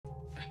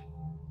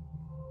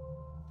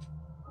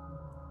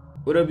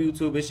What up,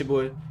 YouTube? It's your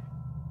boy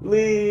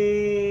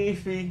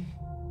Leafy,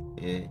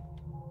 and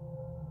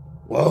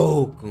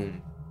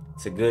welcome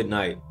to Good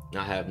Night.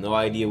 I have no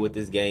idea what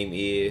this game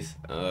is.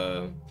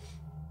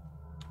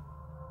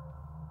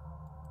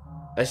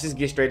 Let's just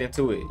get straight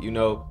into it.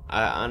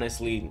 I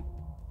honestly,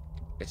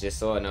 I just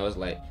saw it and I was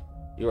like,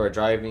 "You are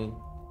driving.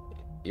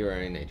 You are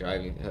in a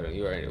driving. Hold on,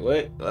 you are in a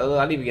what? Well,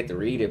 I didn't even get to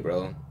read it,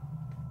 bro.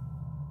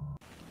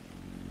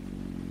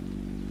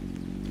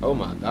 Oh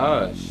my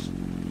gosh,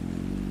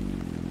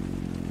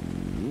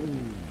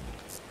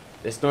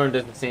 the storm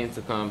doesn't seem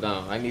to calm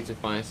down. I need to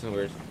find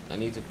somewhere. I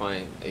need to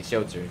find a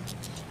shelter."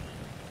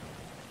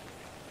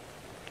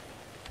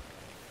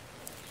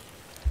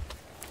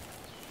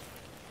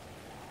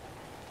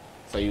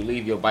 So you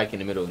leave your bike in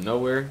the middle of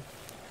nowhere?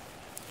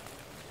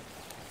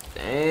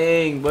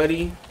 Dang,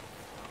 buddy.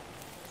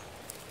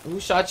 Who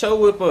shot your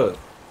whip up?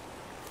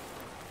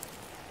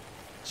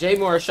 J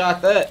Moore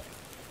shot that.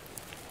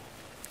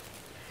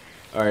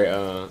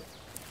 Alright,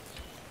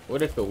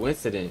 what a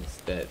coincidence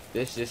that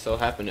this just so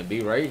happened to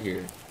be right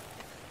here.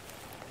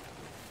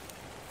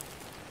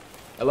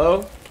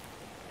 Hello?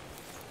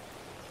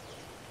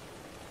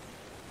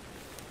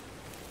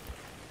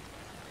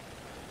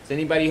 Is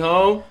anybody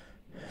home?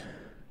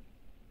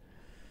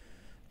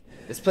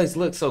 This place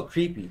looks so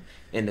creepy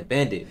and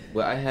abandoned,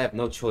 but I have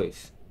no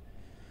choice.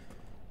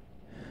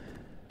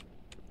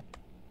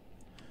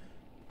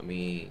 I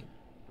mean,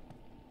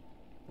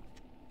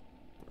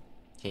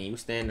 can you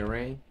stand the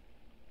rain?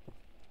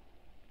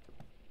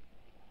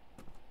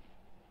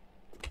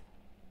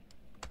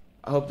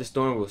 I hope the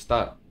storm will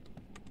stop.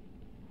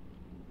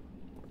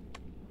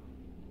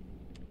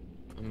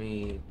 I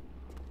mean,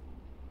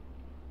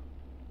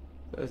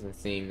 doesn't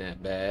seem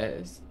that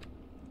bad.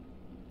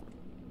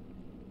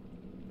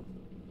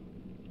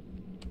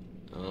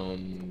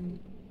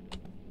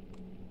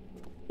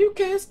 You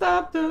can't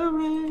stop the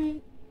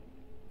rain.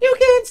 You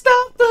can't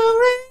stop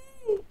the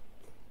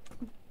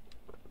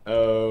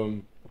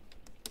rain.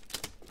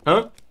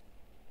 Huh?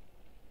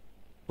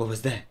 What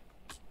was that?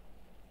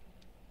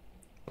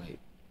 Like,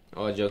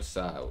 all jokes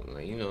aside,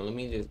 like, let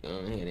me just go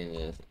ahead and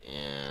just,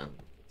 yeah.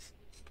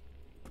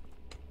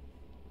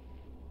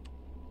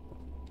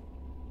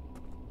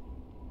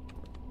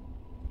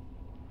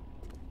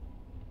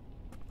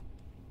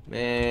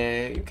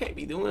 Man, you can't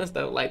be doing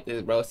stuff like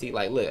this, bro. See,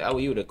 like, look,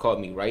 you would have caught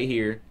me right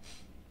here.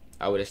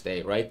 I would have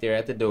stayed right there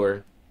at the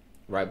door,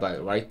 right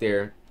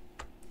there.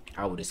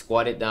 I would have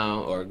squatted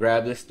down or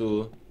grabbed the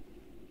stool.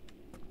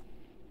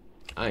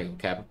 I ain't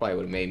gonna cap. I probably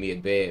would have made me a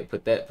bed.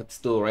 Put the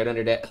stool right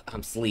under that.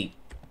 I'm asleep.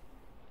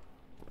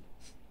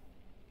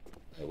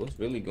 Like, what's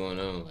really going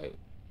on? Like,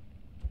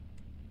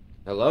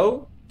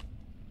 hello?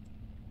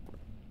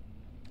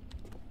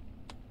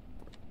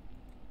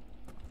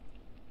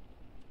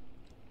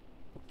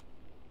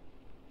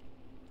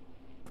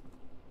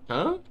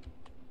 Huh?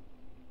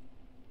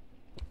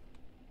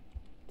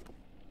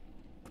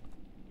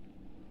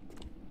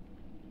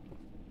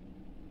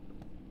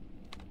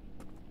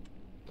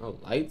 No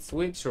light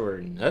switch or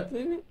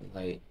nothing?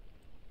 Like,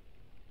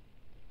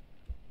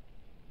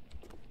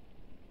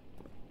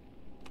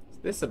 what's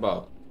this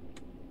about?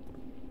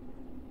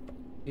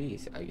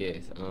 Peace, I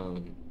guess.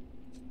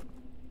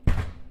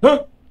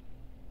 Huh?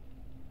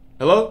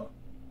 Hello?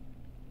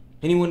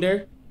 Anyone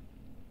there?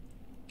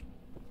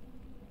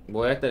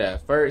 Boy, after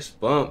that first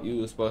bump, you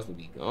was supposed to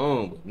be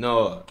gone, but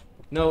no.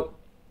 Nope.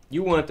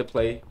 You wanted to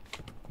play.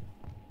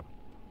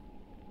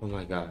 Oh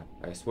my god.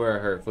 I swear I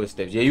heard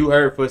footsteps. Yeah, you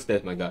heard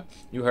footsteps, my god.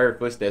 You heard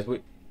footsteps.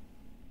 Look,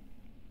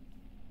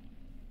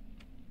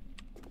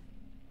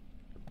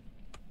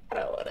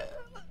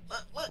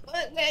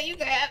 man, you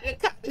can have your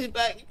college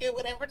back. You can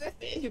whatever this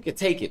is. You can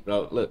take it,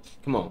 bro. Look,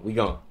 come on, we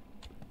gone.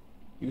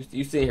 You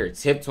sitting here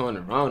tiptoeing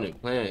around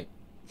and playing.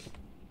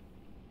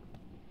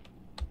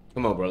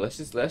 Come on, bro. Let's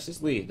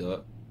just leave,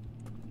 dog.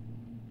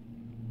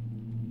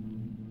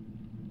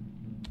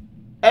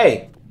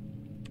 Hey,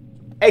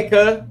 hey,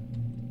 cuz.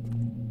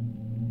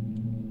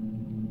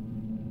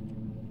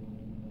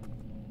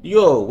 You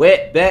a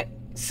wet back,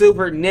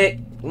 silver neck,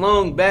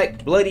 long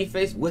back, bloody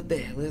face. What the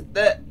hell is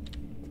that?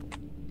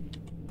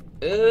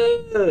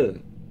 Ugh.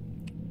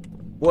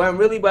 Boy, I'm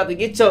really about to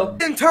get your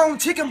Tone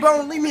chicken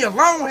bone, leave me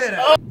alone here.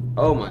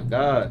 Oh my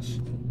gosh.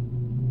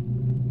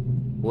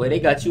 Boy, they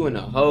got you in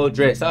a whole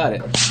dress out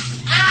of it.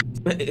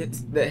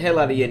 It's the hell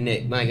out of your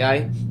neck, my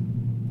guy.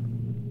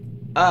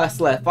 I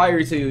slap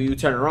fire to you, you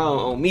turn around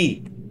on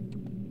me.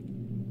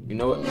 You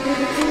know what?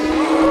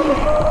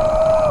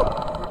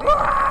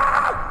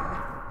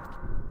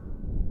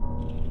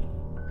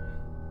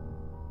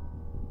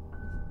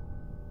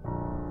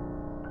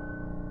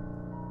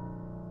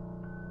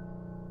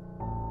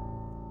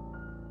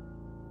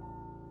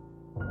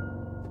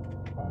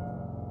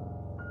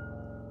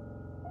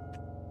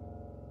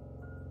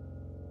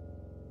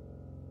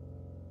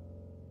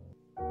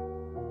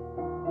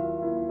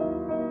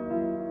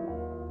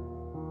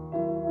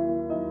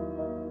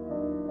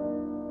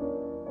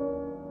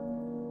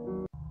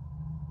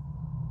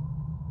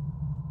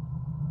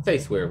 Say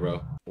swear,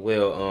 bro.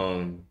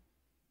 Well,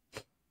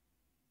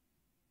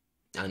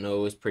 I know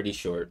it was pretty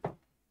short,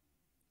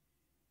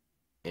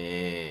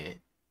 and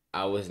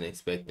I wasn't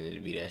expecting it to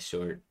be that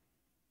short.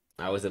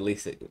 I was at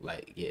least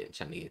like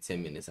trying to get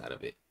 10 minutes out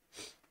of it.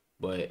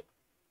 But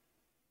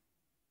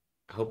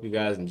I hope you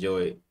guys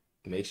enjoyed.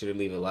 Make sure to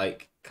leave a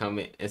like,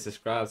 comment, and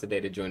subscribe today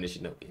to join the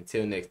Shinobi.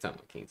 Until next time,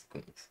 my kings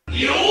and queens.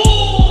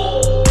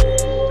 Yo!